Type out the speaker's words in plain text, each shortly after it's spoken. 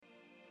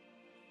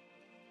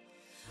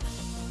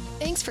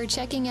Thanks for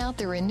checking out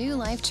the Renew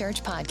Life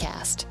Church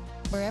podcast.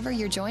 Wherever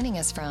you're joining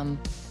us from,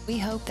 we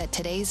hope that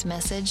today's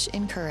message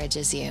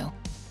encourages you.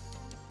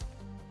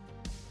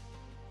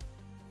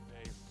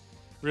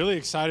 Really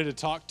excited to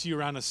talk to you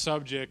around a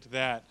subject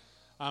that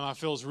I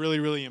feel is really,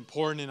 really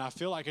important, and I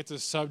feel like it's a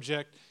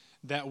subject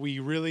that we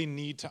really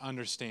need to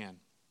understand.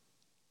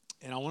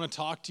 And I want to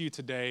talk to you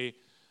today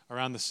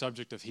around the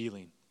subject of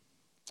healing.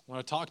 I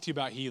want to talk to you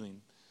about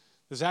healing.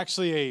 There's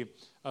actually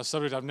a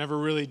subject I've never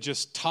really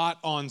just taught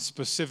on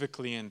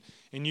specifically and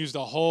used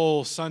a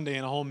whole Sunday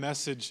and a whole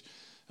message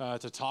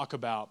to talk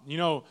about. You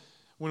know,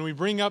 when we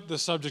bring up the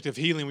subject of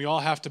healing, we all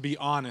have to be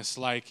honest.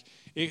 Like,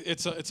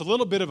 it's a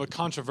little bit of a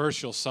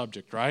controversial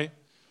subject, right?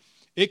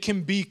 It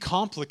can be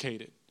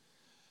complicated.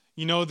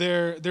 You know,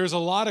 there's a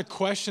lot of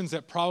questions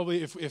that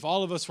probably, if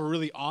all of us were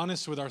really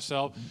honest with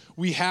ourselves,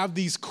 we have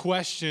these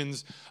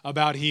questions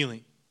about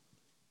healing.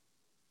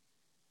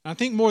 I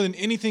think more than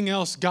anything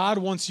else, God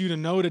wants you to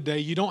know today,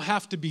 you don't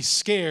have to be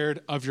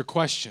scared of your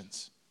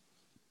questions.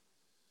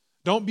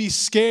 Don't be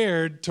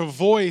scared to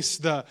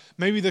voice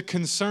maybe the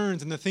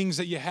concerns and the things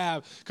that you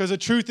have. Because the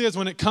truth is,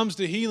 when it comes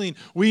to healing,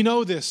 we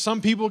know this.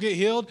 Some people get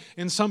healed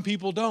and some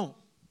people don't.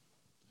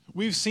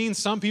 We've seen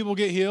some people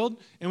get healed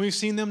and we've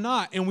seen them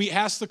not. And we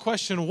ask the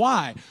question,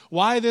 why?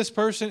 Why this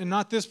person and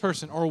not this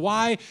person? Or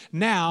why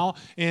now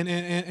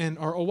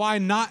or why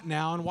not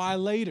now and why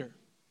later?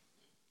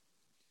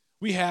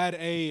 We had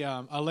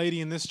a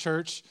lady in this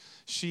church.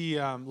 She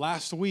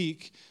last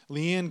week,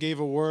 Leanne gave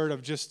a word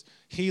of just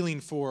healing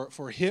for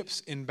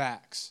hips and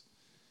backs.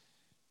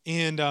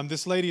 And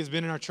this lady has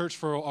been in our church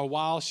for a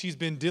while. She's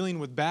been dealing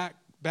with back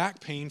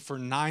pain for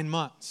 9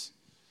 months.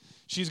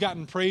 She's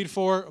gotten prayed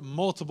for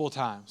multiple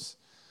times.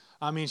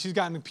 I mean, she's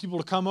gotten people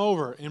to come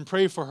over and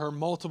pray for her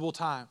multiple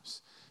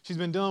times. She's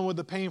been dealing with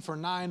the pain for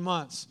 9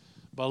 months.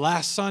 But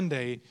last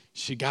Sunday,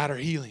 she got her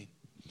healing.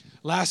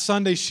 Last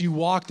Sunday, she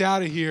walked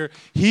out of here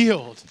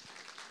healed.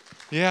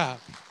 Yeah.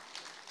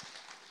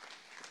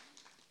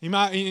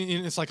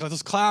 It's like,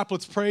 let's clap,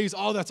 let's praise.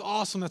 Oh, that's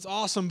awesome, that's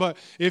awesome. But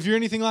if you're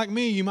anything like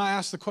me, you might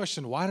ask the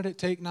question, why did it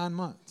take 9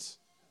 months?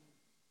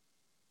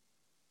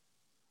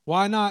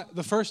 Why not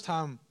the first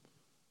time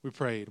we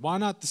prayed? Why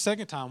not the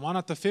second time? Why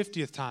not the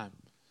 50th time?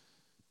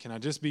 Can I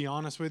just be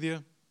honest with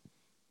you?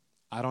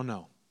 I don't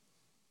know.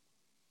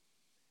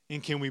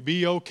 And can we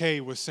be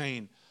okay with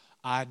saying,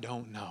 I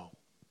don't know?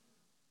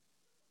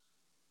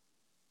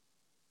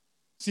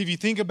 See, if you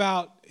think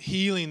about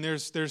healing,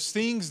 there's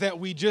things that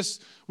we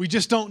just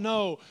don't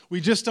know.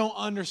 We just don't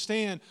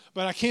understand.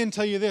 But I can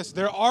tell you this,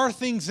 there are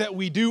things that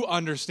we do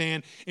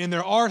understand, and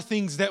there are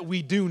things that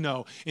we do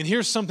know. And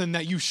here's something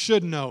that you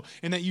should know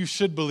and that you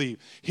should believe.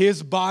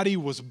 His body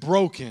was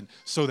broken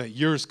so that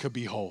yours could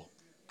be whole.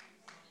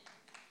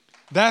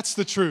 That's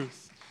the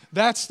truth.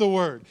 That's the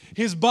word.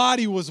 His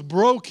body was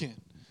broken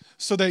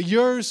so that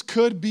yours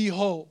could be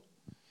whole.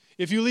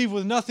 If you leave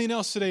with nothing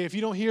else today, if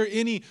you don't hear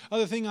any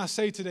other thing I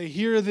say today,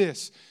 hear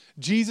this.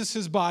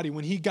 Jesus' body,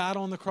 when he got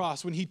on the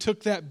cross, when he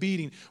took that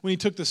beating, when he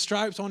took the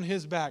stripes on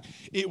his back,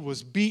 it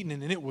was beaten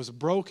and it was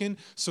broken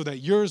so that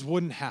yours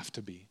wouldn't have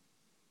to be.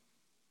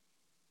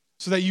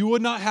 So that you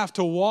would not have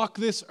to walk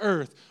this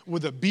earth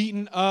with a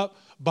beaten up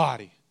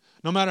body.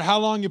 No matter how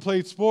long you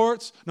played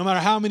sports, no matter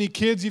how many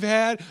kids you've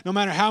had, no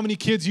matter how many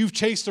kids you've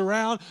chased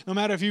around, no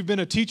matter if you've been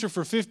a teacher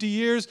for 50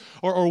 years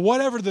or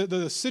whatever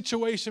the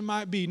situation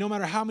might be, no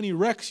matter how many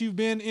wrecks you've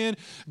been in,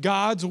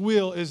 God's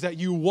will is that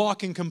you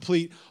walk in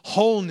complete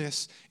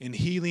wholeness and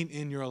healing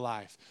in your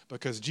life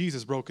because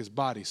Jesus broke his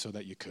body so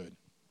that you could.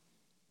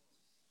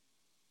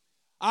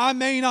 I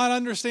may not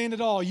understand it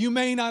all. You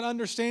may not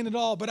understand it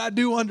all, but I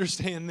do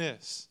understand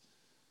this.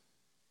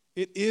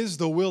 It is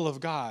the will of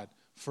God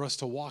for us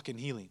to walk in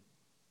healing.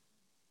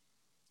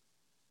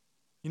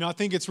 You know, I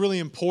think it's really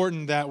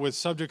important that with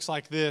subjects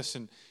like this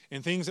and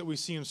things that we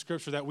see in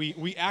Scripture that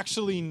we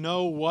actually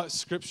know what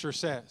Scripture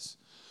says.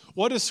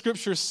 What does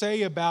Scripture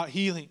say about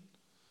healing?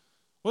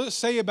 What does it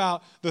say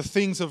about the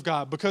things of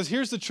God? Because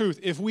here's the truth.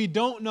 If we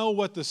don't know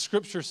what the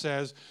Scripture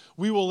says,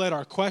 we will let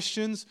our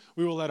questions,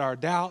 we will let our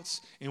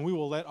doubts, and we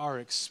will let our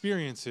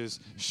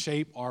experiences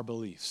shape our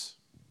beliefs.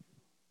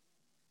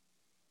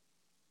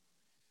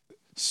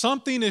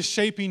 Something is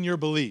shaping your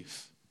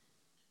belief.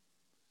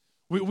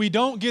 We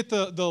don't get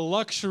the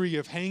luxury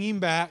of hanging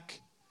back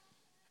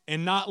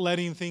and not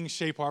letting things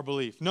shape our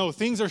belief. No,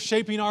 things are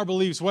shaping our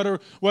beliefs,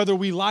 whether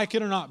we like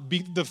it or not.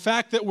 The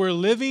fact that we're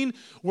living,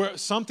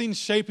 something's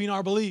shaping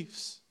our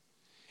beliefs.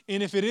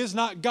 And if it is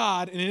not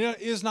God, and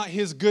it is not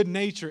his good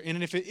nature,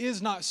 and if it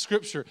is not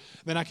Scripture,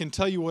 then I can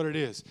tell you what it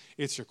is.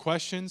 It's your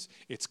questions,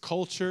 it's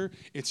culture,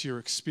 it's your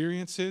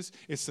experiences,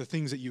 it's the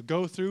things that you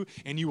go through,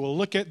 and you will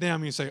look at them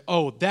and you say,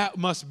 oh, that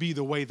must be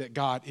the way that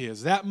God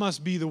is. That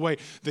must be the way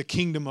the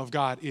kingdom of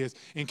God is.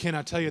 And can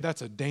I tell you,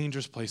 that's a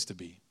dangerous place to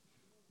be.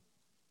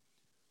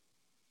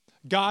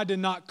 God did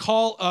not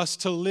call us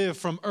to live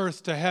from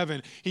earth to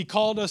heaven. He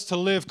called us to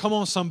live, come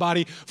on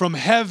somebody, from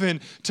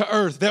heaven to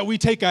earth. That we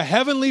take a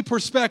heavenly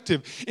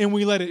perspective and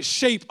we let it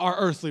shape our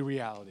earthly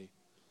reality.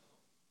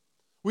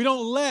 We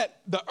don't let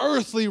the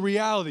earthly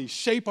reality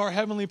shape our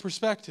heavenly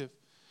perspective.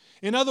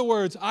 In other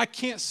words, I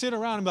can't sit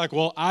around and be like,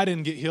 well, I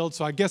didn't get healed,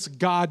 so I guess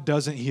God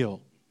doesn't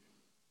heal.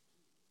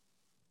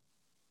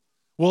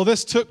 Well,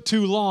 this took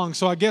too long,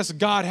 so I guess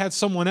God had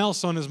someone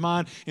else on his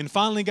mind and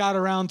finally got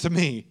around to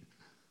me.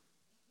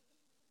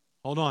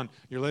 Hold on.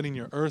 You're letting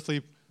your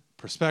earthly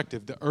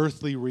perspective, the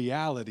earthly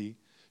reality,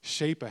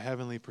 shape a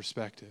heavenly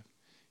perspective.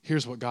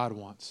 Here's what God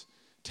wants.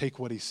 Take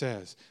what he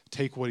says.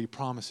 Take what he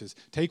promises.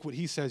 Take what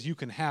he says you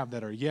can have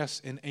that are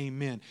yes and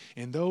amen.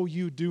 And though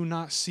you do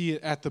not see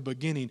it at the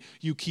beginning,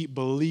 you keep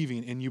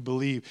believing and you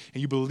believe.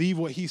 And you believe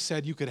what he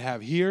said you could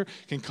have here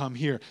can come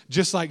here.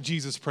 Just like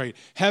Jesus prayed.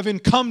 Heaven,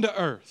 come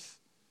to earth.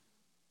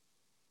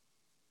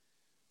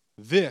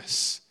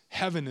 This,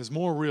 heaven is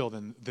more real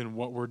than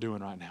what we're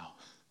doing right now.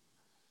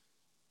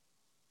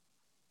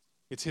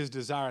 It's his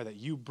desire that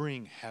you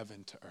bring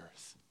heaven to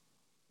earth.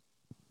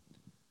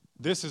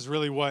 This is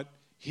really what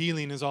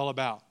healing is all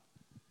about.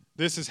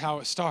 This is how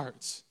it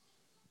starts.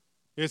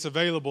 It's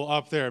available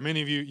up there.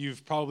 Many of you,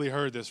 you've probably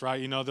heard this, right?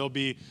 You know, there'll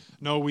be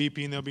no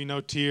weeping, there'll be no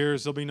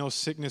tears, there'll be no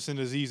sickness and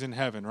disease in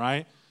heaven,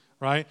 right?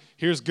 Right?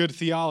 Here's good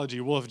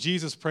theology. Well, if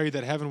Jesus prayed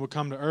that heaven would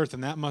come to earth,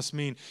 then that must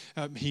mean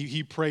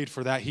he prayed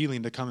for that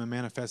healing to come and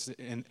manifest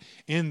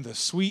in the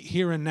sweet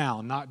here and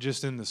now, not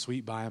just in the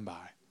sweet by and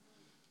by.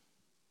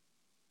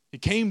 He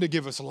came to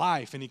give us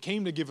life, and he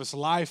came to give us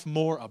life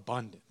more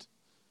abundant.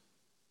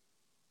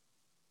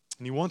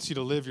 And he wants you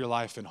to live your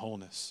life in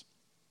wholeness.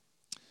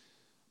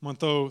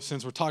 Though,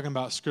 since we're talking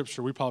about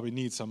Scripture, we probably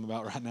need some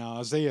about right now.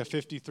 Isaiah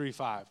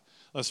 53:5.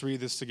 Let's read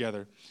this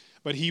together.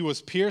 But he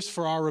was pierced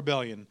for our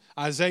rebellion.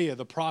 Isaiah,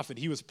 the prophet,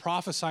 he was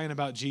prophesying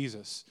about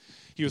Jesus.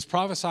 He was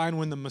prophesying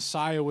when the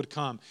Messiah would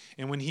come.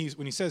 And when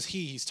he says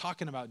he's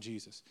talking about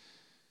Jesus.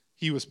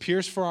 He was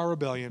pierced for our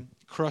rebellion,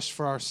 crushed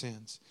for our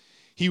sins.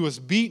 He was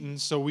beaten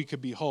so we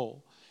could be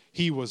whole.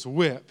 He was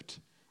whipped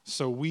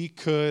so we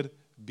could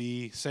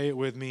be, say it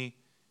with me,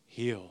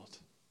 healed.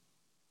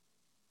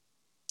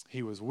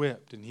 He was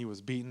whipped and he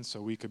was beaten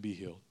so we could be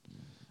healed.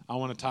 I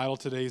want to title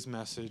today's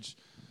message,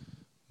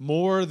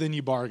 More Than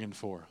You Bargained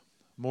For.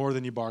 More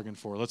than you bargained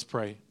for. Let's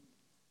pray.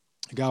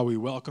 God, we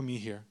welcome you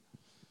here.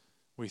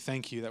 We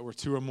thank you that where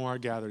two or more are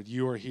gathered,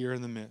 you are here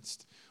in the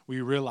midst.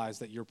 We realize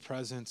that your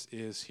presence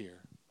is here.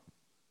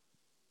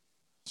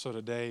 So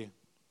today,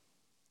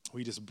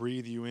 we just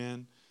breathe you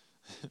in.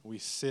 We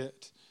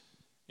sit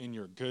in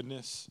your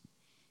goodness.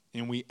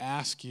 And we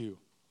ask you,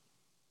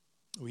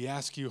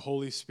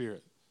 Holy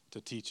Spirit,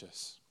 to teach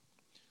us.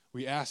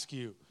 We ask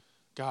you,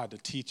 God, to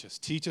teach us.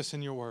 Teach us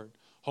in your word.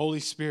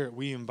 Holy Spirit,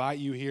 we invite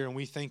you here and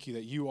we thank you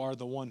that you are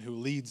the one who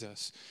leads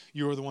us.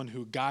 You are the one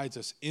who guides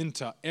us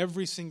into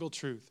every single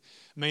truth.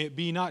 May it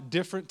be not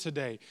different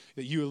today,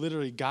 that you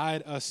literally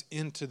guide us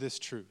into this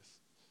truth.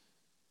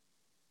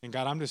 And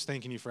God, I'm just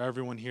thanking you for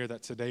everyone here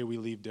that today we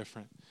leave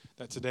different.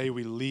 That today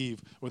we leave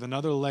with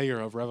another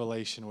layer of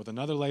revelation, with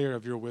another layer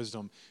of your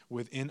wisdom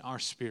within our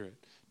spirit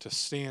to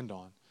stand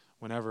on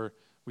whenever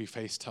we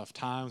face tough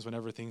times,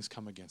 whenever things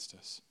come against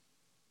us.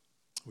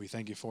 We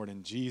thank you for it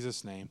in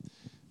Jesus' name.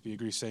 If you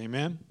agree, say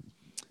amen.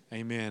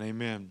 Amen,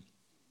 amen.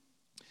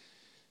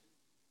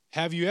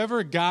 Have you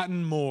ever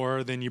gotten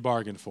more than you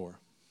bargained for?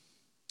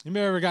 You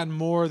ever gotten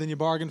more than you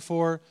bargained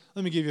for?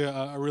 Let me give you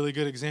a really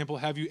good example.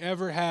 Have you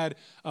ever had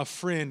a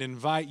friend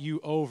invite you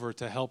over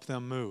to help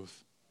them move?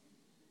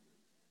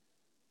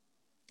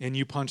 And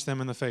you punch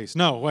them in the face?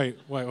 No, wait,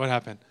 what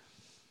happened?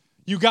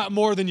 You got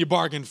more than you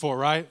bargained for,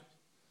 right?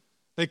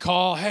 They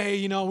call,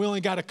 hey, we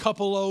only got a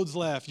couple loads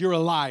left. You're a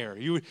liar.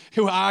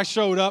 I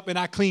showed up and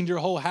I cleaned your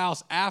whole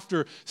house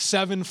after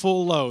 7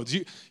 full loads.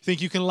 You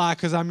think you can lie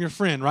because I'm your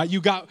friend, right?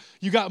 You got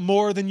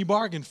more than you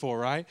bargained for,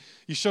 right?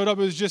 You showed up,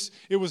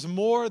 it was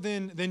more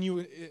than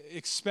you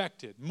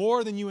expected,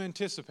 more than you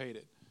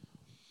anticipated.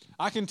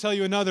 I can tell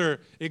you another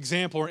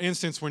example or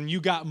instance when you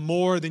got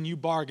more than you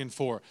bargained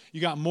for. You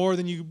got more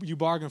than you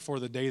bargained for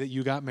the day that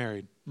you got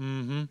married.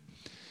 Mm-hmm.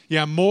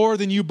 Yeah, more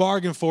than you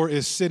bargained for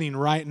is sitting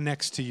right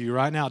next to you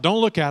right now.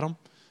 Don't look at them.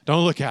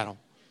 Don't look at them.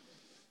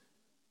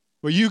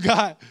 But you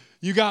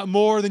got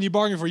more than you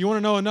bargained for. You want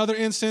to know another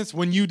instance?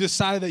 When you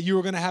decided that you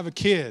were going to have a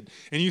kid,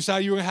 and you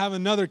decided you were going to have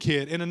another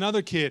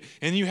kid,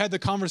 and you had the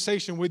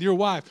conversation with your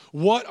wife.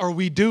 What are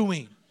we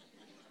doing?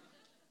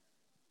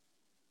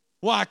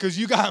 Why? Because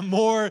you got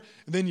more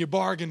than you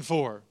bargained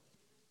for.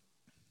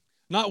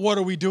 Not what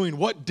are we doing?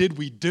 What did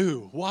we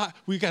do? Why?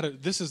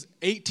 This is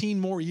 18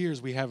 more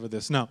years we have of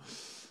this. No.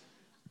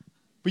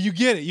 But you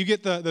get it. You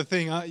get the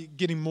thing,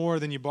 getting more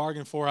than you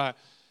bargained for. I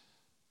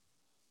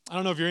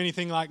don't know if you're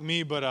anything like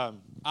me, but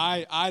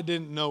I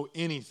didn't know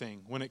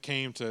anything when it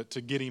came to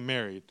getting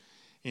married.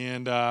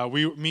 And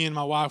me and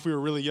my wife, we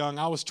were really young.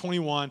 I was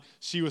 21.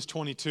 She was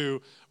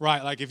 22.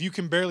 Right, like if you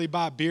can barely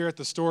buy beer at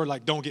the store,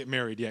 like don't get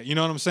married yet. You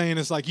know what I'm saying?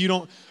 It's like you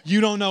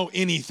don't know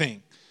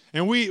anything.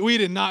 And we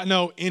did not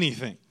know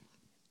anything.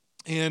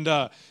 And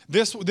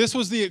this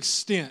was the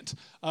extent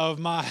of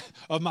my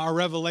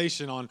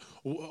revelation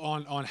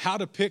on how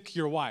to pick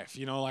your wife,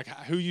 like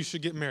who you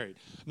should get married.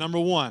 Number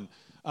one,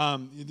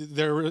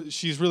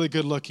 she's really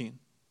good looking.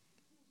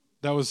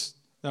 That was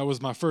That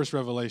was my first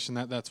revelation.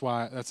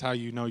 That's how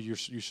you know you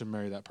should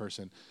marry that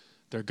person.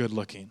 They're good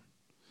looking.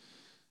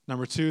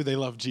 Number 2, they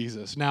love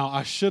Jesus. Now,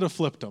 I should have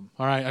flipped them,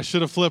 all right? I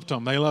should have flipped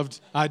them.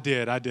 I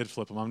did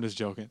flip them. I'm just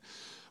joking.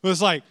 But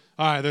it's like,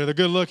 all right, they're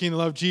good looking, they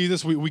love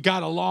Jesus. We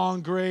got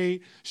along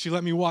great. She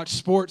let me watch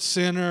Sports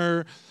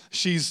Center.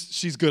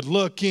 She's good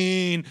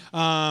looking.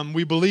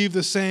 We believe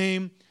the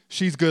same.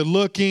 She's good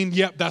looking.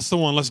 Yep, that's the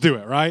one. Let's do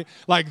it, right?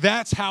 Like,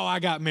 that's how I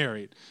got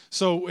married.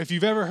 So if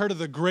you've ever heard of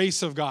the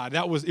grace of God,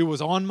 it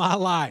was on my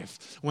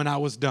life when I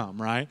was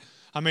dumb, right?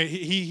 I mean,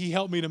 he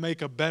helped me to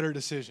make a better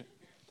decision.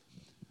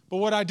 But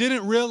what I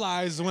didn't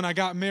realize when I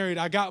got married,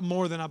 I got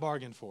more than I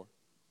bargained for.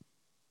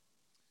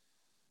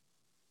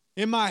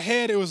 In my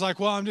head, it was like,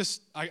 well,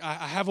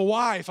 I have a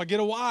wife. I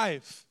get a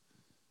wife.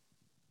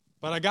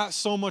 But I got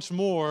so much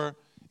more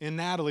in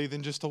Natalie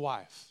than just a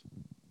wife.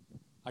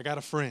 I got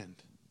a friend.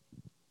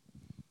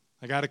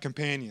 I got a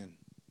companion.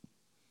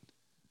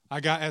 I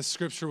got, as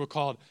Scripture would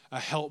call it, a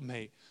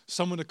helpmate.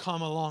 Someone to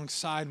come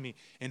alongside me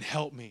and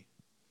help me.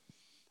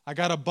 I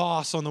got a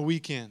boss on the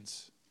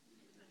weekends.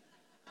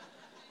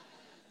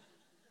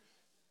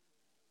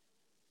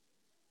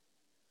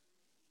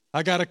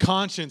 I got a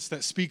conscience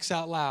that speaks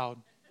out loud.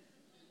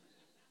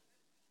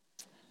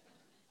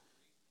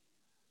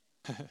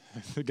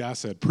 The guy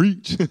said,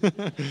 preach.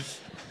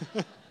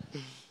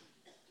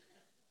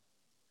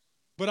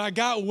 But I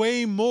got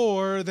way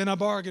more than I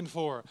bargained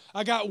for.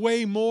 I got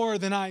way more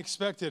than I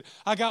expected.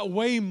 I got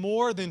way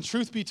more than,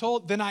 truth be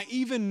told, than I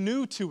even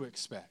knew to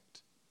expect.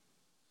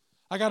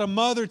 I got a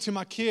mother to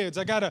my kids.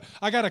 I got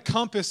a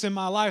compass in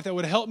my life that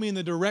would help me in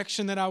the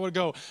direction that I would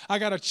go. I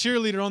got a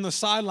cheerleader on the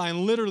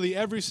sideline literally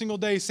every single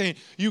day saying,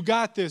 you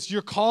got this.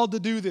 You're called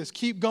to do this.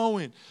 Keep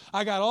going.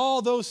 I got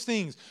all those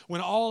things when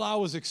all I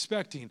was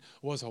expecting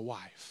was a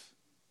wife.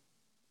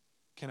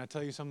 Can I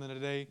tell you something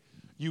today?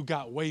 You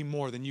got way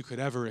more than you could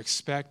ever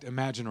expect,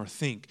 imagine, or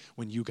think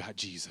when you got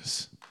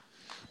Jesus.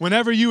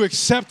 Whenever you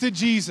accepted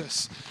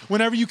Jesus,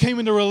 whenever you came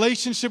into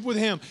relationship with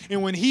Him,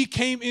 and when He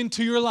came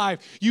into your life,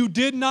 you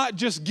did not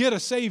just get a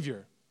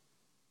Savior.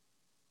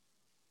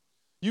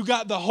 You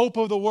got the hope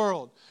of the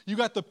world. You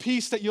got the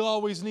peace that you'll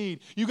always need.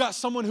 You got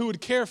someone who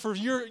would care for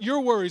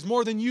your worries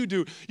more than you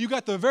do. You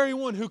got the very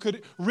one who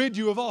could rid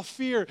you of all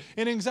fear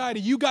and anxiety.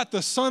 You got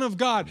the Son of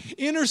God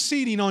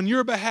interceding on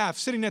your behalf,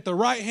 sitting at the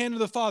right hand of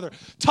the Father,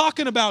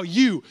 talking about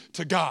you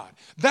to God.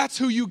 That's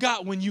who you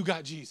got when you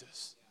got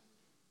Jesus.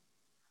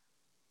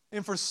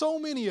 And for so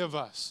many of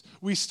us,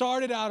 we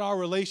started out our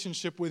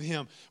relationship with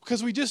Him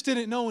because we just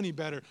didn't know any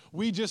better.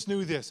 We just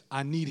knew this: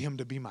 I need Him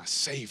to be my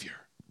Savior.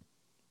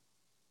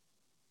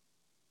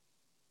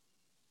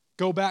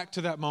 Go back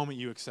to that moment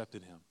you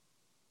accepted Him.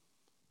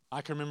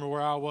 I can remember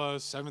where I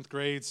was, 7th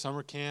grade,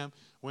 summer camp,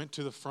 went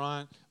to the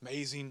front,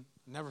 amazing,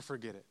 never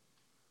forget it.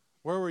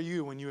 Where were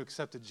you when you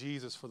accepted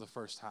Jesus for the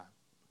first time?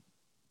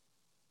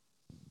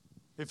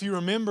 If you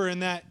remember in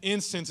that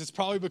instance, it's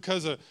probably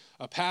because a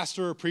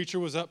pastor or preacher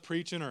was up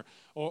preaching,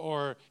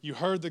 or you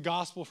heard the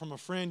gospel from a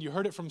friend, you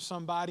heard it from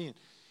somebody,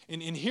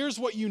 and here's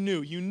what you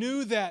knew. You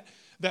knew that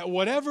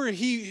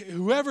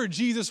whoever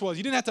Jesus was,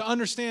 you didn't have to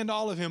understand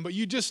all of Him, but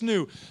you just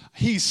knew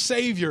He's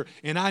Savior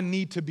and I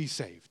need to be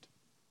saved.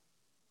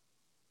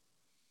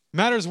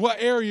 Matters what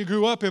era you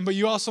grew up in, but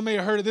you also may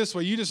have heard it this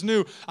way. You just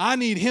knew, I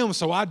need Him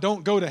so I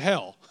don't go to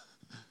hell.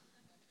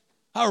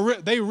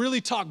 They really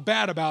talk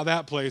bad about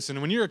that place.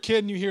 And when you're a kid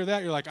and you hear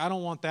that, you're like, I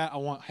don't want that. I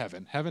want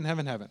heaven. Heaven,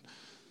 heaven, heaven.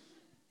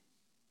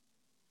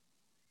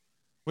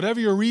 Whatever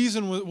your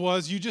reason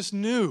was, you just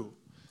knew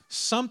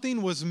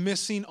something was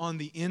missing on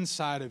the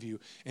inside of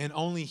you, and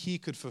only He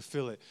could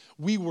fulfill it.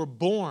 We were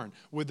born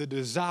with the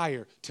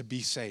desire to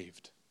be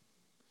saved.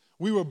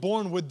 We were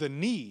born with the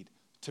need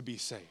to be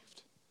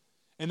saved.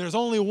 And there's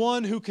only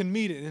one who can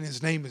meet it, and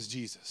His name is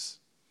Jesus.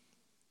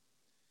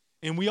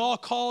 And we all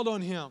called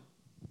on Him.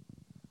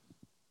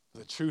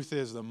 The truth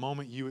is, the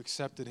moment you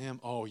accepted Him,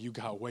 you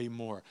got way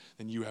more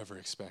than you ever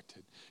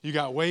expected. You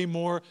got way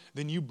more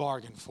than you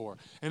bargained for.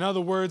 In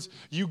other words,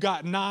 you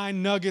got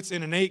 9 nuggets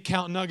in an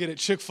 8-count nugget at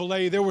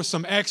Chick-fil-A. There was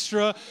some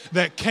extra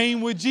that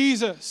came with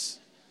Jesus.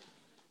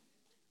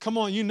 Come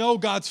on, you know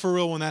God's for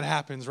real when that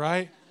happens,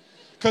 right?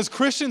 Because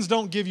Christians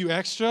don't give you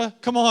extra.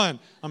 Come on.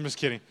 I'm just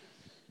kidding.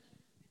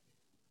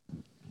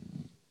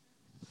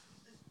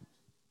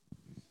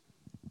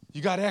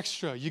 You got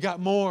extra. You got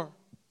more.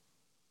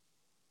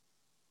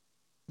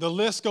 The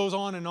list goes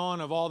on and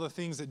on of all the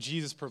things that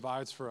Jesus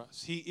provides for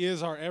us. He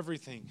is our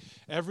everything.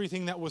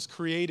 Everything that was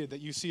created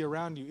that you see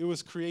around you, it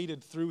was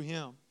created through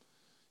Him.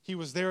 He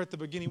was there at the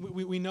beginning.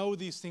 We know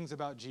these things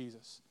about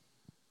Jesus.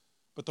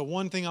 But the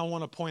one thing I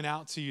want to point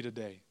out to you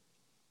today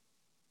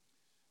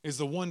is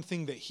the one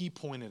thing that He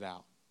pointed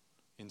out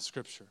in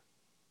Scripture.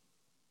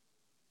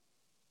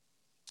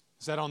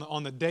 Is that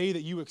on the day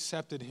that you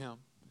accepted Him,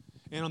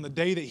 and on the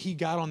day that He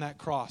got on that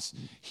cross,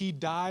 He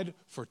died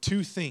for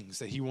 2 things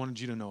that He wanted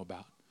you to know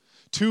about.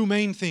 2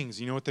 main things.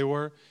 You know what they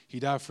were?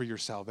 He died for your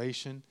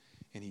salvation,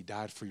 and He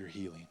died for your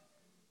healing.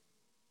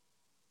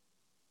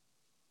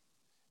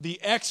 The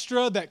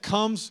extra that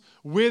comes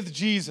with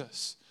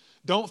Jesus,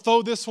 Don't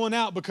throw this one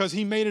out because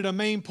he made it a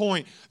main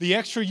point. The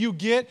extra you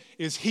get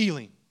is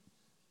healing.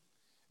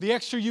 The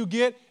extra you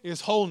get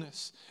is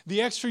wholeness.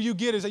 The extra you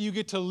get is that you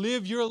get to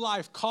live your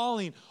life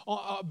calling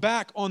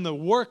back on the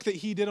work that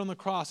he did on the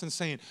cross and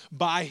saying,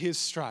 by his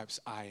stripes,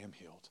 I am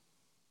healed.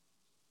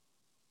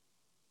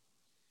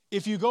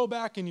 If you go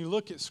back and you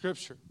look at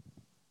Scripture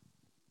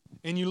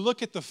and you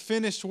look at the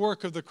finished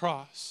work of the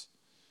cross,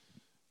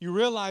 you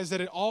realize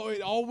that it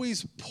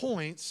always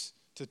points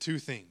to two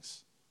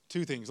things.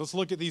 Two things. Let's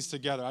look at these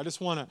together. I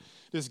just want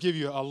to give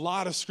you a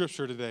lot of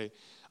Scripture today.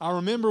 I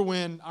remember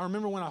when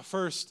I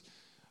first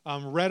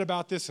read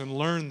about this and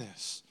learned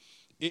this.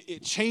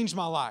 It changed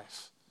my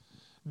life.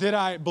 Did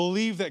I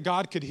believe that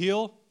God could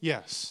heal?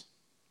 Yes,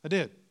 I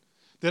did.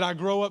 Did I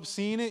grow up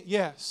seeing it?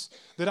 Yes.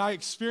 Did I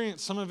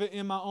experience some of it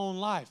in my own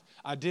life?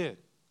 I did.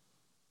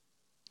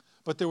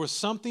 But there was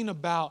something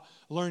about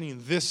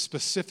learning this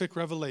specific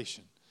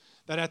revelation,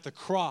 that the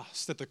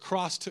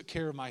cross took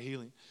care of my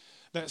healing,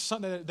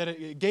 that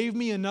it gave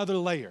me another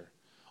layer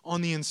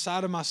on the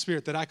inside of my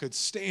spirit that I could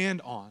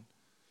stand on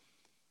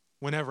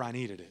whenever I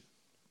needed it.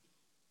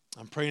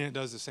 I'm praying it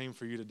does the same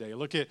for you today.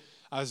 Look at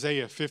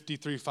Isaiah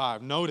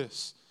 53:5.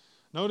 Notice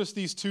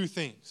these two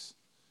things.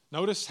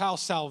 Notice how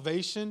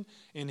salvation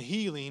and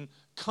healing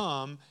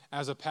come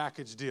as a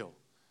package deal,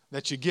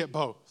 that you get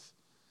both.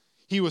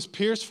 He was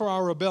pierced for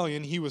our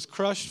rebellion. He was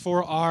crushed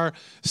for our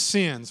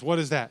sins. What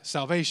is that?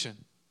 Salvation.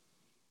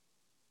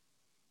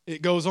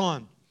 It goes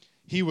on.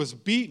 He was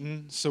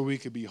beaten so we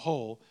could be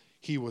whole.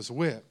 He was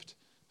whipped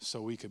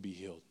so we could be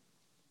healed.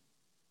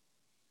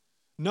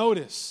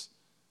 Notice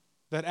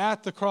that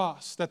at the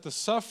cross, that the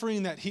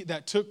suffering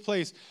that took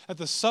place, that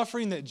the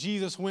suffering that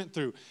Jesus went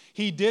through,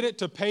 he did it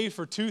to pay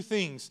for two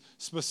things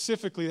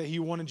specifically that he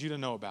wanted you to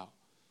know about.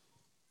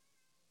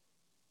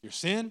 Your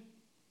sin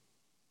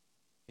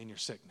and your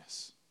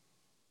sickness.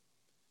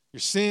 Your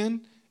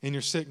sin and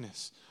your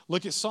sickness.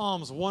 Look at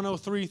Psalms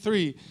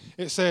 103:3.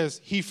 It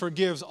says, he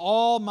forgives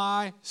all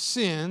my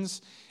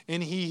sins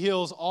and he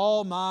heals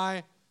all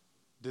my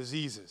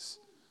diseases.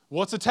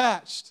 What's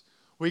attached?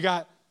 We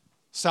got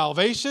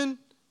salvation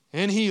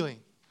and healing.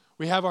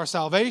 We have our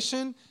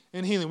salvation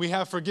and healing. We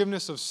have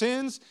forgiveness of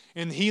sins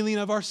and healing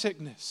of our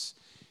sickness.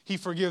 He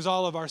forgives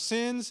all of our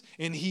sins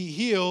and he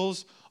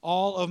heals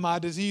all of my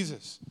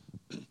diseases.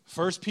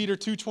 1 Peter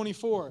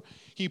 2:24.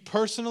 He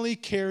personally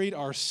carried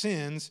our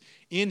sins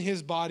in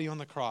his body on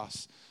the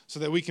cross so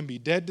that we can be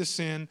dead to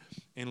sin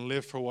and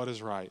live for what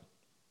is right.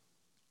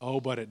 Oh,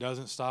 but it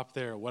doesn't stop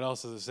there. What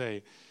else does it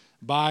say?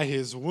 By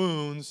his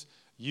wounds,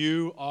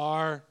 you're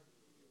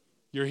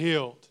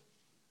healed.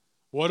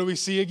 What do we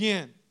see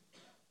again?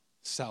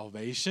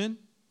 Salvation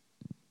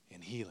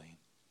and healing.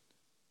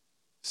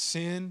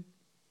 Sin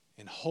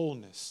and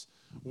wholeness.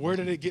 Where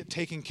did it get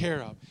taken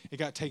care of? It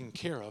got taken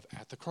care of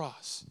at the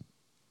cross.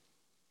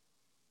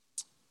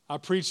 I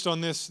preached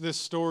on this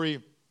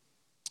story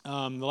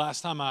the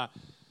last time I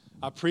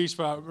preached,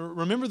 but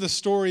remember the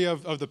story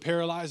of the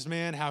paralyzed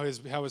man, how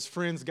his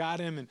friends got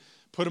him and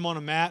put him on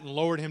a mat and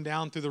lowered him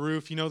down through the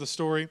roof. You know the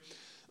story.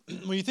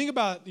 When you think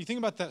about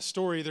that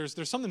story,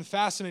 there's something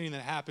fascinating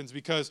that happens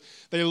because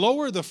they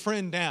lower the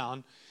friend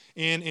down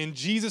and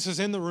Jesus is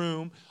in the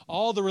room.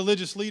 All the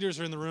religious leaders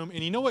are in the room.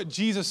 And you know what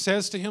Jesus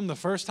says to him the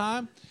first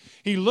time?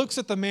 He looks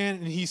at the man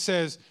and he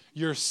says,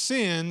 your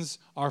sins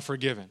are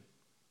forgiven.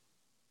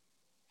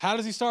 How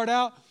does he start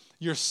out?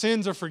 Your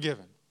sins are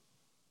forgiven.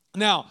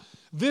 Now,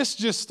 this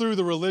just threw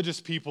the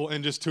religious people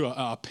into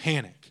a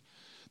panic.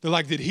 They're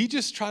like, did he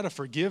just try to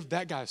forgive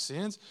that guy's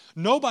sins?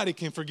 Nobody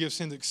can forgive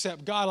sins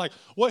except God. Like,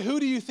 who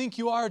do you think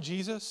you are,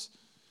 Jesus?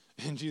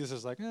 And Jesus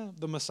is like,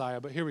 the Messiah,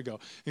 but here we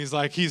go. He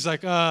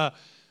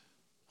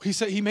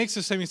makes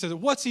this statement. He says,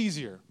 what's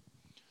easier?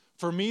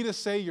 For me to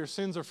say your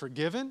sins are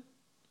forgiven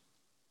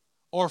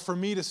or for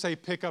me to say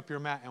pick up your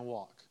mat and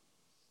walk?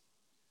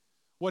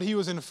 What he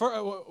was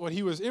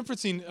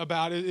inferencing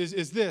about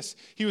is this.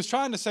 He was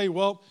trying to say,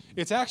 well,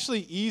 it's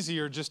actually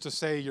easier just to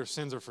say your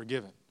sins are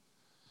forgiven.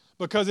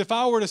 Because if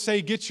I were to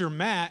say, get your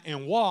mat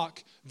and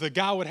walk, the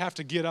guy would have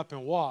to get up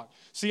and walk.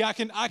 See, I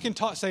can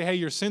say, hey,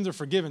 your sins are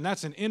forgiven.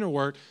 That's an inner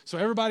work. So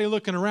everybody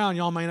looking around,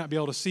 y'all may not be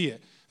able to see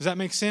it. Does that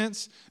make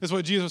sense? That's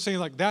what Jesus was saying.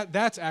 Like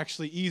that's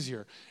actually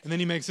easier. And then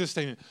he makes this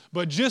statement.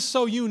 But just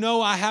so you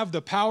know I have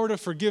the power to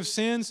forgive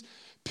sins,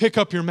 pick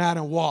up your mat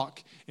and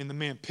walk. And the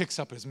man picks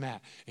up his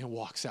mat and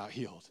walks out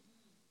healed.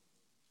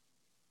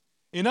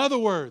 In other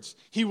words,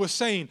 he was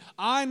saying,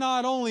 I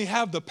not only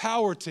have the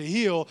power to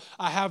heal,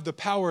 I have the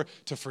power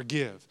to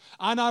forgive.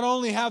 I not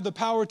only have the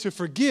power to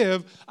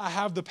forgive, I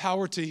have the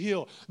power to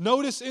heal.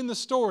 Notice in the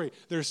story,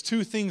 there's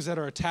two things that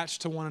are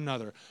attached to one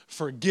another,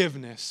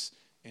 forgiveness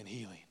and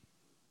healing.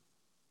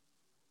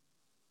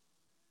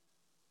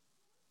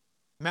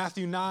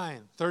 Matthew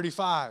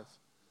 9:35.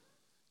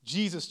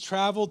 Jesus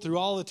traveled through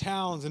all the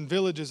towns and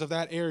villages of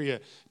that area,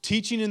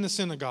 teaching in the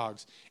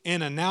synagogues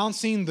and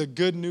announcing the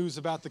good news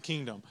about the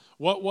kingdom.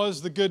 What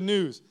was the good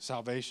news?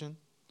 Salvation.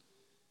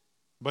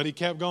 But he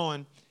kept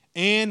going,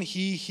 and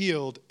he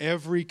healed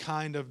every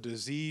kind of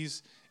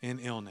disease and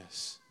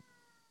illness.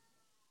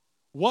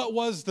 What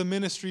was the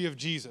ministry of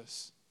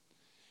Jesus?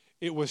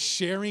 It was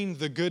sharing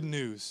the good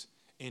news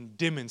and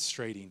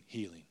demonstrating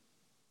healing.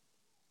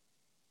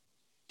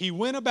 He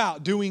went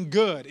about doing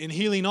good and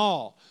healing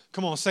all.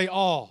 Come on, say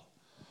all.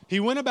 He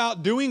went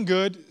about doing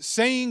good,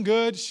 saying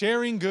good,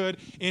 sharing good,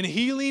 and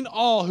healing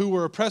all who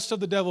were oppressed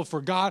of the devil,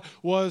 for God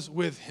was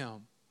with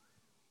him.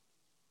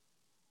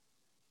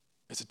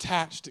 It's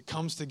attached. It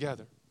comes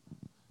together.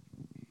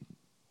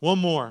 One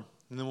more,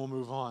 and then we'll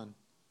move on.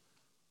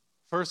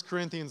 1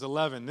 Corinthians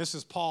 11. This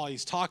is Paul.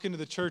 He's talking to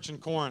the church in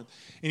Corinth,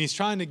 and he's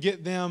trying to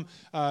get them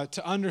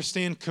to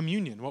understand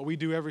communion, what we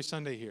do every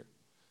Sunday here.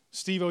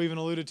 Steve-O even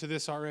alluded to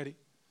this already.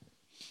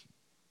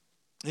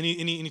 And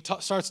he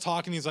starts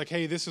talking. He's like,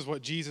 hey, this is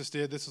what Jesus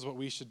did. This is what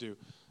we should do.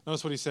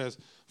 Notice what he says.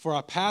 For I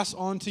pass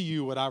on to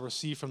you what I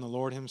received from the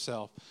Lord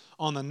himself.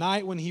 On the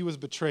night when he was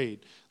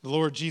betrayed, the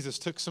Lord Jesus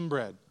took some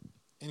bread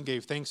and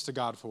gave thanks to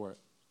God for it.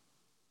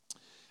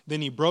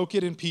 Then he broke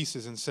it in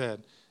pieces and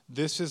said,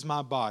 this is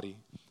my body,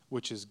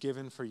 which is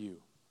given for you.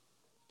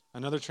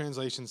 Another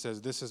translation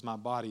says, this is my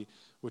body,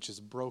 which is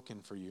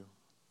broken for you.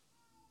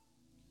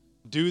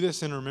 Do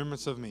this in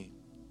remembrance of me.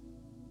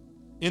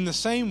 In the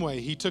same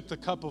way, he took the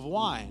cup of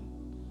wine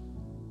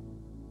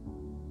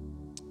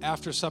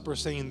after supper,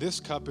 saying, this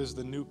cup is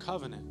the new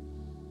covenant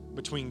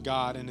between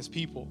God and his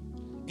people.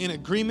 In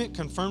agreement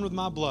confirmed with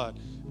my blood,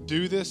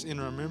 do this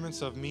in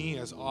remembrance of me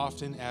as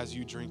often as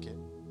you drink it.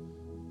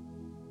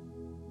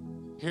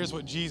 Here's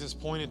what Jesus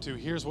pointed to.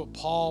 Here's what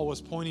Paul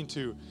was pointing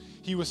to.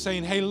 He was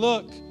saying, hey,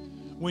 look,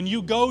 when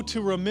you go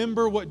to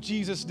remember what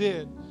Jesus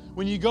did,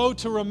 when you go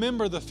to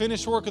remember the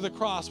finished work of the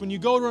cross, when you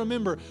go to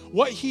remember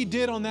what he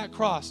did on that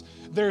cross,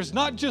 there's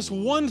not just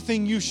one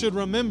thing you should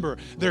remember.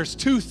 There's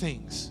two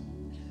things.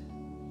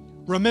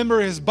 Remember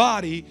his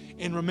body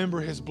and remember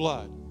his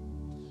blood.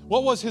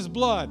 What was his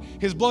blood?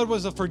 His blood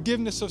was the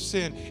forgiveness of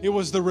sin. It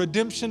was the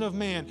redemption of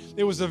man.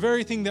 It was the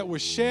very thing that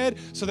was shed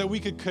so that we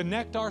could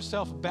connect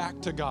ourselves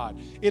back to God.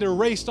 It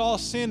erased all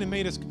sin and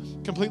made us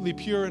completely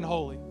pure and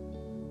holy.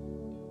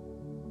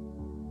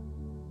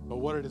 But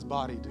what did his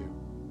body do?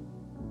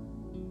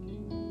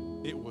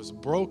 It was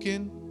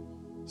broken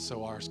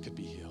so ours could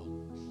be healed.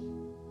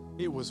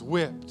 It was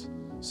whipped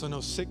so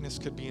no sickness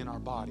could be in our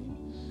body.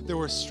 There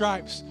were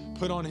stripes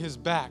put on his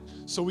back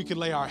so we could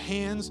lay our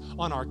hands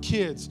on our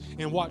kids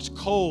and watch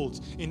colds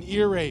and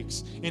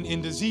earaches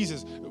and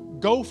diseases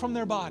go from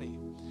their body.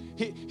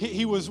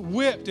 He was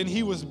whipped and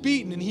he was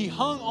beaten and he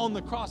hung on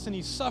the cross and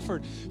he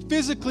suffered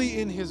physically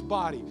in his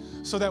body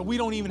so that we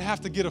don't even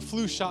have to get a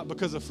flu shot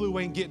because the flu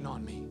ain't getting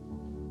on me.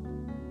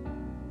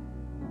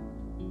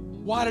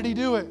 Why did he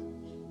do it?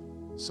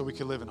 So we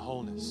could live in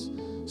wholeness,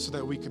 so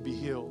that we could be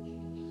healed.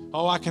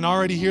 Oh, I can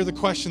already hear the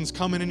questions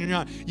coming in your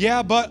mind.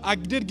 Yeah, but I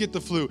did get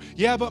the flu.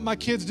 Yeah, but my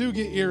kids do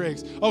get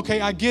earaches. Okay,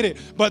 I get it.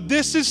 But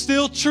this is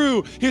still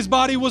true. His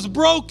body was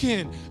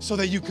broken so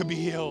that you could be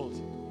healed.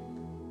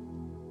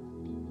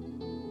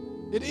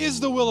 It is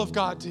the will of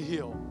God to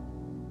heal.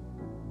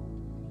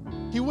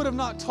 He would have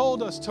not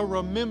told us to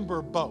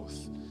remember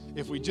both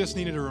if we just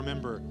needed to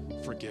remember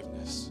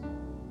forgiveness.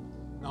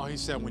 No, he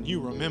said, when you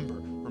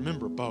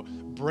remember both.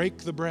 Break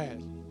the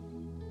bread.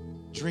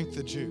 Drink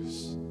the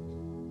juice.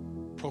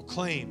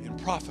 Proclaim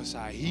and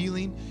prophesy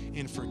healing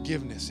and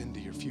forgiveness into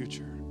your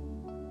future.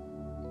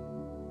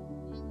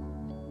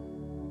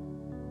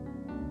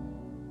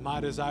 My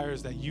desire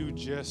is that you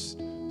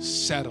just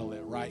settle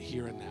it right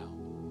here and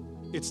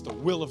now. It's the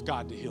will of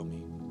God to heal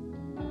me.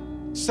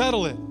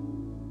 Settle it.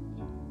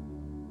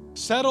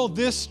 Settle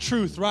this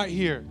truth right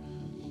here,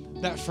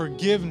 that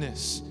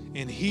forgiveness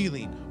and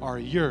healing are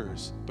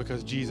yours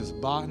because Jesus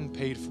bought and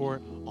paid for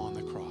it on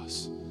the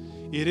cross.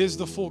 It is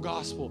the full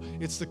gospel.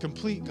 It's the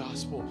complete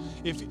gospel.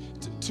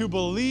 To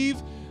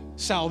believe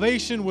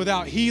salvation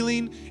without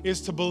healing is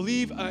to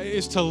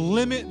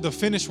limit the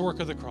finished work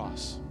of the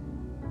cross.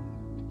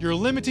 You're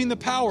limiting the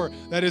power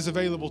that is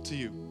available to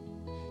you.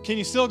 Can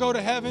you still go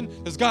to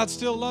heaven? Does God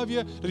still love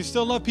you? Does he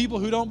still love people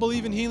who don't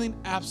believe in healing?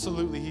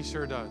 Absolutely, he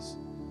sure does.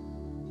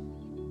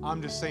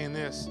 I'm just saying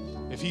this.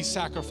 If he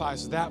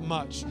sacrificed that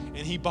much and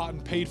he bought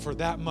and paid for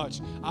that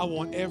much, I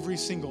want every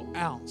single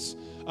ounce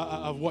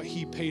of what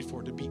he paid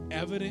for to be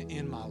evident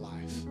in my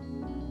life.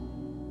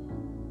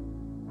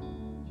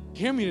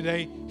 Hear me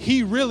today.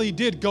 He really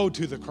did go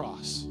to the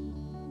cross.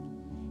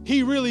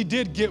 He really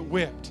did get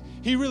whipped.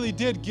 He really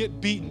did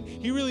get beaten.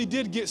 He really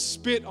did get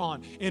spit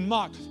on and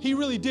mocked. He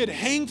really did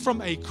hang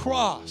from a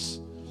cross.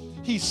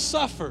 He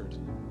suffered.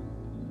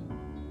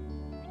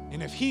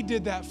 And if he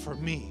did that for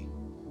me,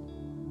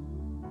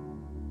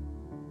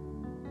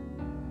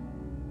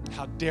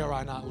 how dare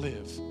I not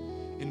live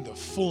in the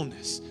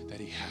fullness that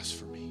he has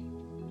for me?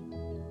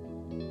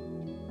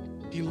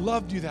 He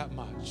loved you that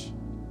much.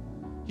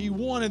 He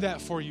wanted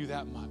that for you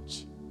that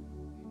much.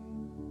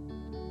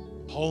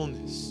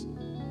 Wholeness,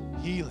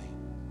 healing,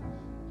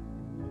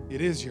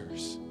 it is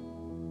yours.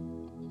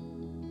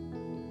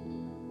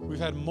 We've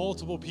had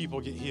multiple people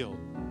get healed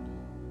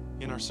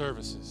in our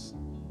services.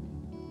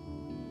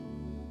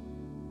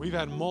 We've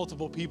had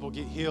multiple people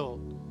get healed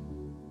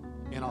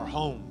in our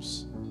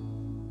homes.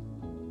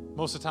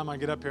 Most of the time I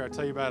get up here, I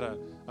tell you about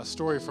a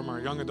story from our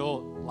young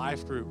adult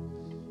life group.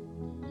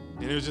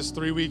 And it was just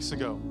 3 weeks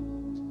ago.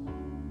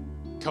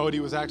 Cody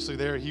was actually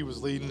there. He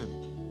was leading,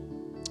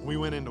 and we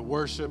went into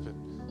worship,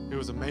 and it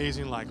was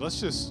amazing. Like,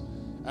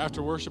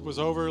 after worship was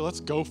over, let's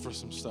go for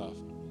some stuff.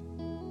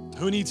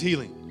 Who needs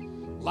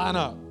healing? Line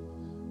up.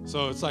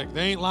 So it's like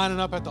they ain't lining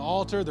up at the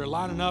altar. They're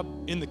lining up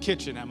in the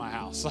kitchen at my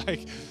house.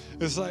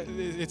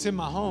 It's in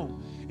my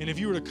home. And if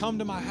you were to come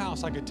to my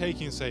house, I could take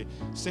you and say,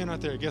 stand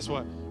right there. Guess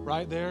what?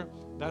 Right there,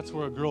 that's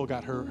where a girl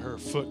got her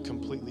foot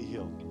completely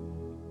healed.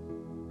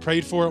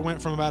 Prayed for it,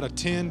 went from about a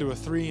 10 to a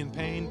 3 in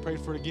pain.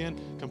 Prayed for it again,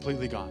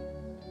 completely gone.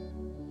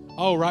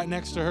 Oh, right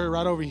next to her,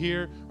 right over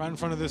here, right in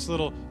front of this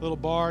little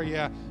bar,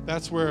 yeah,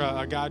 that's where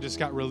a guy just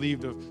got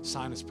relieved of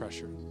sinus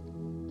pressure.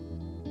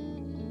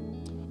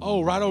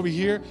 Oh, right over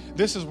here,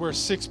 this is where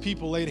 6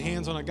 people laid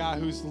hands on a guy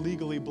who's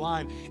legally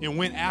blind and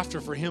went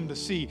after for him to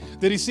see.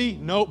 Did he see?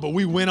 Nope, but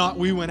we went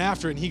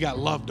after it and he got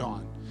loved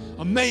on.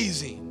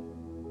 Amazing.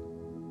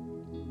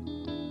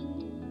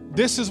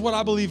 This is what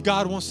I believe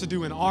God wants to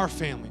do in our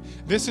family.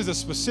 This is a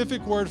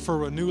specific word for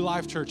Renew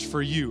Life Church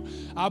for you.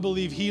 I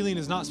believe healing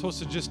is not supposed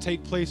to just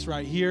take place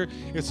right here.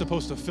 It's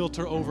supposed to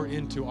filter over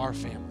into our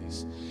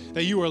families.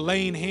 That you are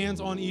laying hands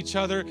on each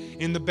other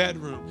in the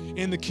bedroom,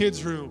 in the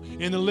kids' room,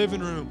 in the living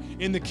room,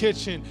 in the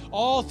kitchen,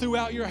 all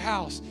throughout your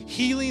house.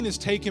 Healing is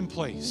taking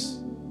place.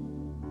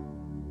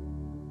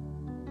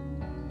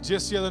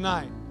 Just the other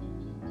night,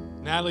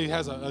 Natalie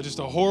has just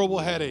a horrible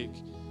headache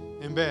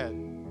in bed.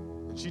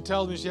 And she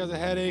tells me she has a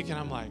headache, and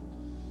I'm like,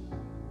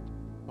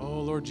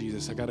 oh, Lord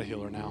Jesus, I got to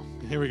heal her now.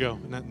 Here we go.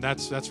 And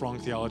that's wrong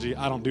theology.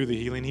 I don't do the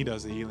healing. He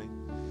does the healing.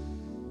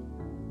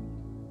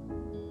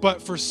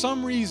 But for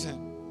some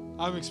reason,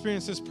 I've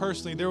experienced this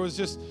personally. There was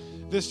just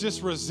this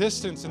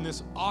resistance and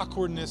this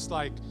awkwardness.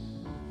 Like,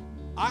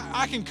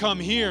 I can come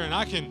here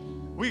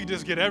and we can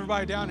just get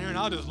everybody down here and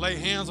I'll just lay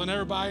hands on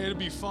everybody. It'll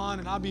be fun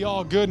and I'll be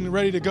all good and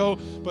ready to go.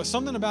 But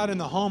something about in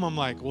the home, I'm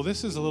like, well,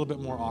 this is a little bit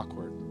more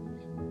awkward.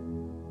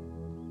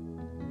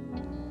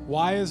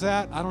 Why is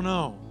that? I don't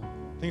know.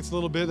 I think it's a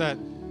little bit that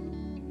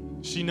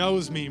she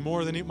knows me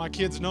more than my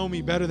kids know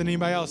me better than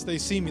anybody else. They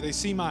see me. They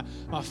see my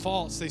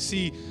faults. They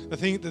see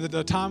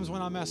the times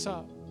when I mess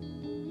up.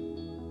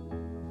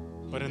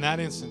 But in that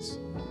instance,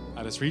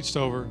 I just reached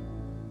over,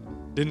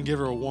 didn't give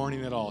her a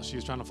warning at all. She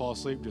was trying to fall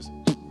asleep, just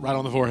right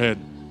on the forehead.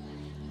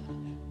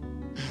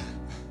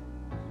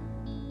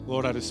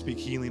 Lord, I just speak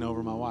healing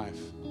over my wife.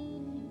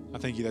 I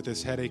thank you that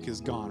this headache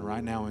is gone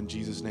right now in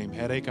Jesus' name.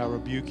 Headache, I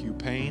rebuke you.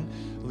 Pain,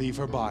 leave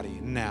her body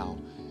now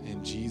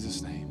in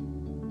Jesus' name.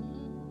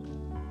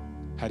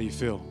 How do you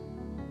feel?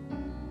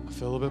 I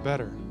feel a little bit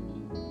better.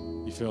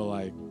 You feel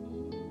like,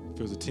 if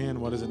it was a 10,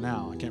 what is it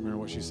now? I can't remember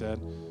what she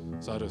said.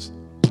 So I just,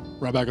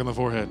 right back on the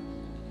forehead.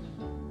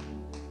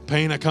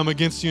 Pain, I come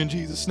against you in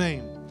Jesus'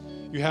 name.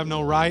 You have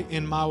no right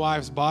in my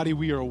wife's body.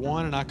 We are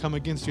one, and I come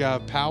against you. I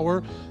have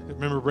power.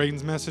 Remember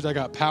Braden's message? I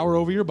got power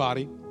over your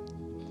body.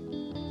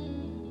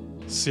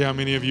 See how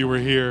many of you were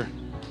here.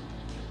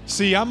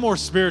 See, I'm more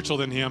spiritual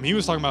than him. He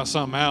was talking about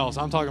something else.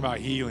 I'm talking about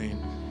healing.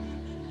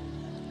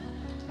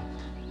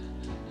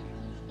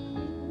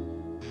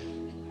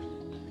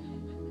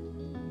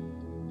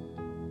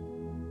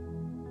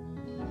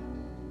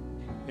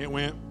 It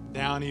went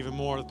down even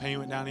more. The pain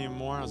went down even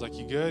more. I was like,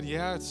 you good?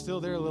 Yeah, it's still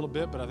there a little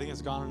bit, but I think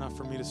it's gone enough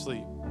for me to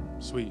sleep.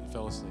 Sweet,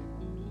 fell asleep.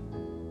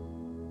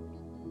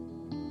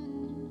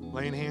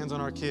 Laying hands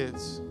on our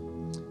kids.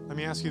 Let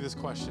me ask you this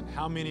question.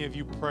 How many of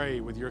you pray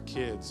with your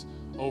kids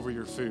over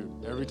your food?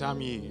 Every time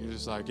you eat, you're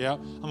just like, yeah,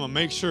 I'm going to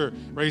make sure,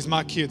 raise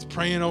my kids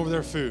praying over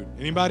their food.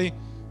 Anybody?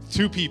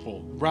 2 people.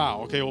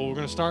 Wow. Okay, well, we're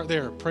going to start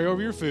there. Pray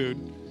over your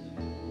food.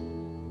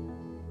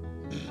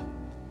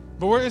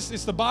 But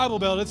it's the Bible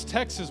Belt. It's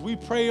Texas. We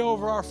pray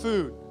over our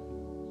food.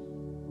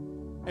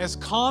 As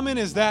common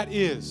as that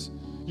is,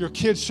 your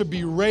kids should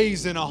be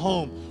raised in a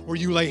home where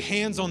you lay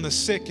hands on the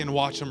sick and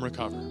watch them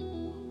recover.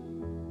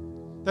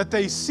 That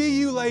they see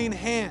you laying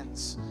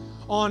hands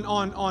on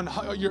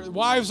your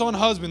wives on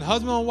husband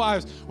on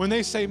wives. When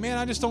they say, man,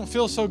 I just don't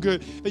feel so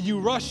good, that you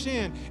rush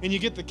in and you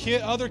get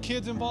the other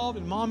kids involved,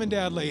 and mom and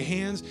dad lay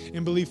hands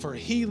and believe for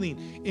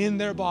healing in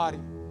their body.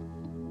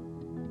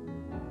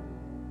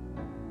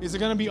 Is it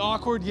going to be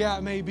awkward? Yeah,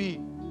 it may be.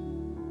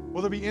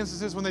 Will there be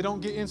instances when they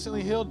don't get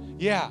instantly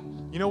healed? Yeah.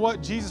 You know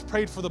what? Jesus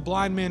prayed for the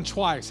blind man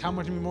twice. How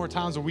many more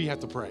times do we have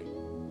to pray?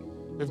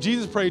 If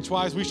Jesus prayed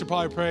twice, we should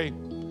probably pray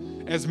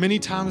as many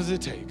times as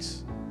it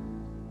takes.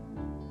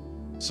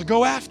 So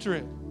go after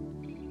it.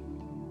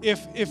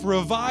 If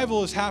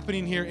revival is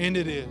happening here, and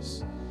it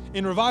is,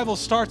 and revival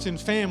starts in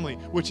family,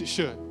 which it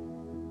should,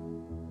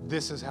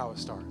 this is how it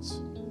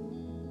starts.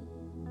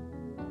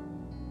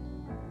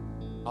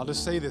 I'll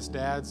just say this,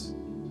 dads.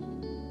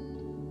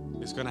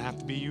 It's going to have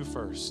to be you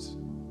first.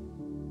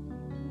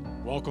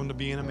 Welcome to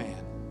being a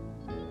man.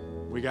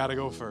 We got to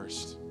go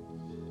first.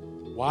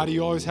 Why do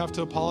you always have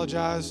to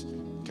apologize?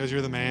 Because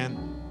you're the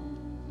man.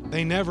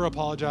 They never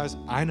apologize.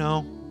 I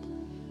know.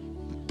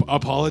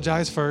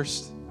 Apologize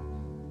first.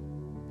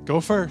 Go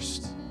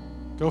first.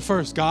 Go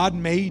first. God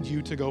made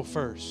you to go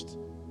first.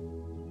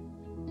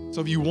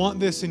 So if you want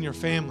this in your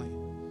family,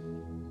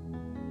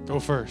 go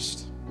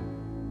first.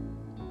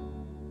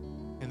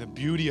 And the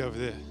beauty of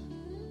this,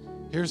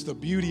 here's the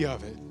beauty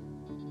of it,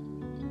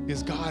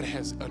 is God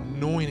has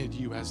anointed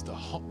you as the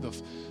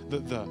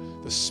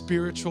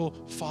spiritual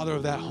father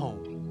of that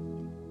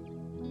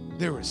home.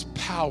 There is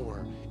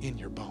power in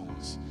your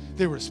bones.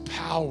 There is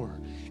power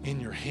in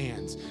your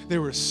hands.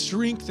 There is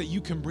strength that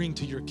you can bring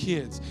to your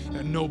kids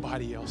that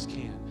nobody else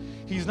can.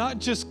 He's not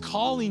just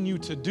calling you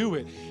to do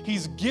it.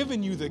 He's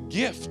given you the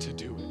gift to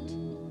do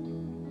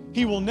it.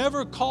 He will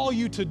never call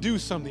you to do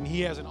something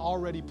He hasn't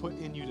already put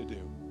in you to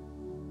do.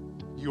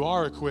 You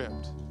are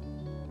equipped.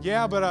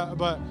 Yeah,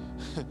 but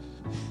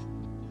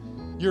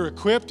you're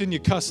equipped and you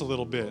cuss a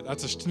little bit.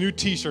 That's a new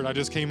t-shirt I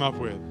just came up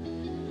with.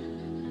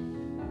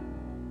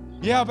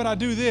 Yeah, but I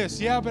do this.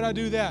 Yeah, but I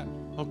do that.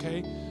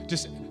 Okay,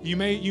 just you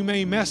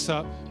may mess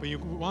up, but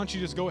why don't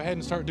you just go ahead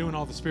and start doing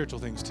all the spiritual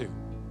things too?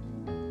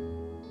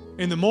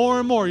 And the more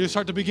and more you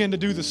start to begin to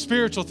do the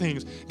spiritual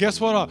things,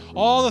 guess what?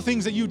 All the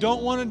things that you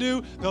don't want to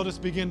do, they'll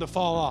just begin to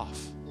fall off.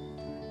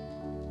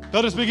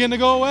 They'll just begin to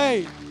go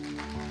away.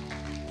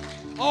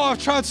 Oh,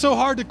 I've tried so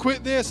hard to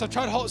quit this. I've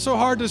tried so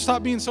hard to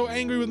stop being so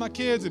angry with my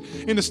kids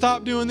and to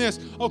stop doing this.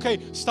 Okay,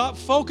 stop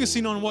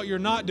focusing on what you're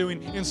not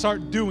doing and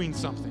start doing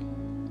something.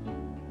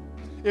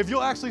 If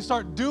you'll actually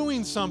start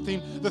doing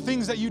something, the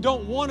things that you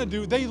don't want to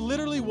do, they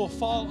literally will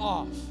fall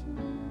off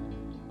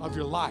of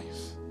your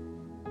life.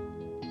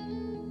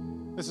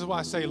 This is why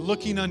I say,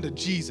 looking unto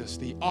Jesus,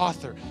 the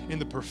author and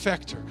the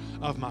perfecter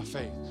of my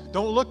faith.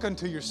 Don't look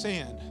unto your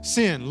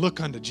sin, look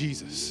unto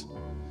Jesus.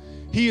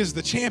 He is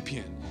the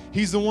champion.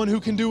 He's the one who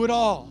can do it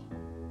all.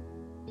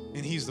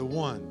 And He's the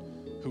one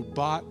who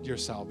bought your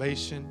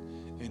salvation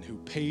and who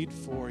paid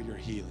for your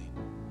healing.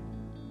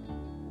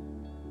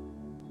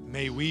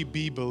 May we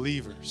be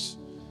believers,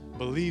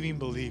 believing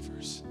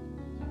believers,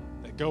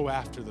 that go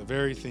after the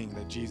very thing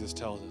that Jesus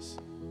tells us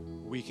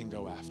we can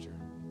go after.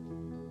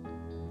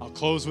 I'll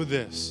close with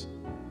this.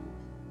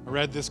 I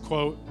read this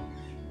quote,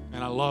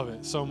 and I love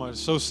it so much.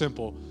 So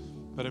simple,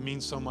 but it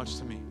means so much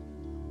to me.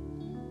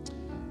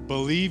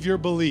 Believe your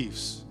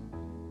beliefs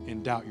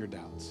and doubt your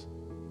doubts.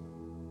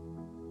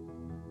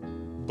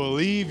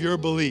 Believe your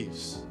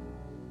beliefs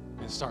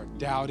and start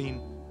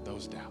doubting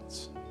those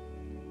doubts.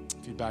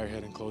 If you bow your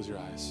head and close your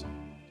eyes.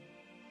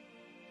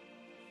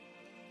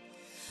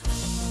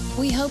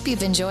 We hope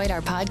you've enjoyed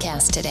our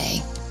podcast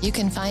today. You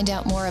can find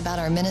out more about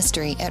our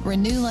ministry at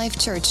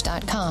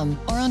renewlifechurch.com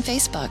or on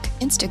Facebook,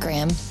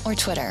 Instagram, or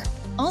Twitter.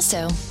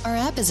 Also, our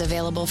app is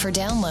available for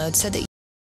download so that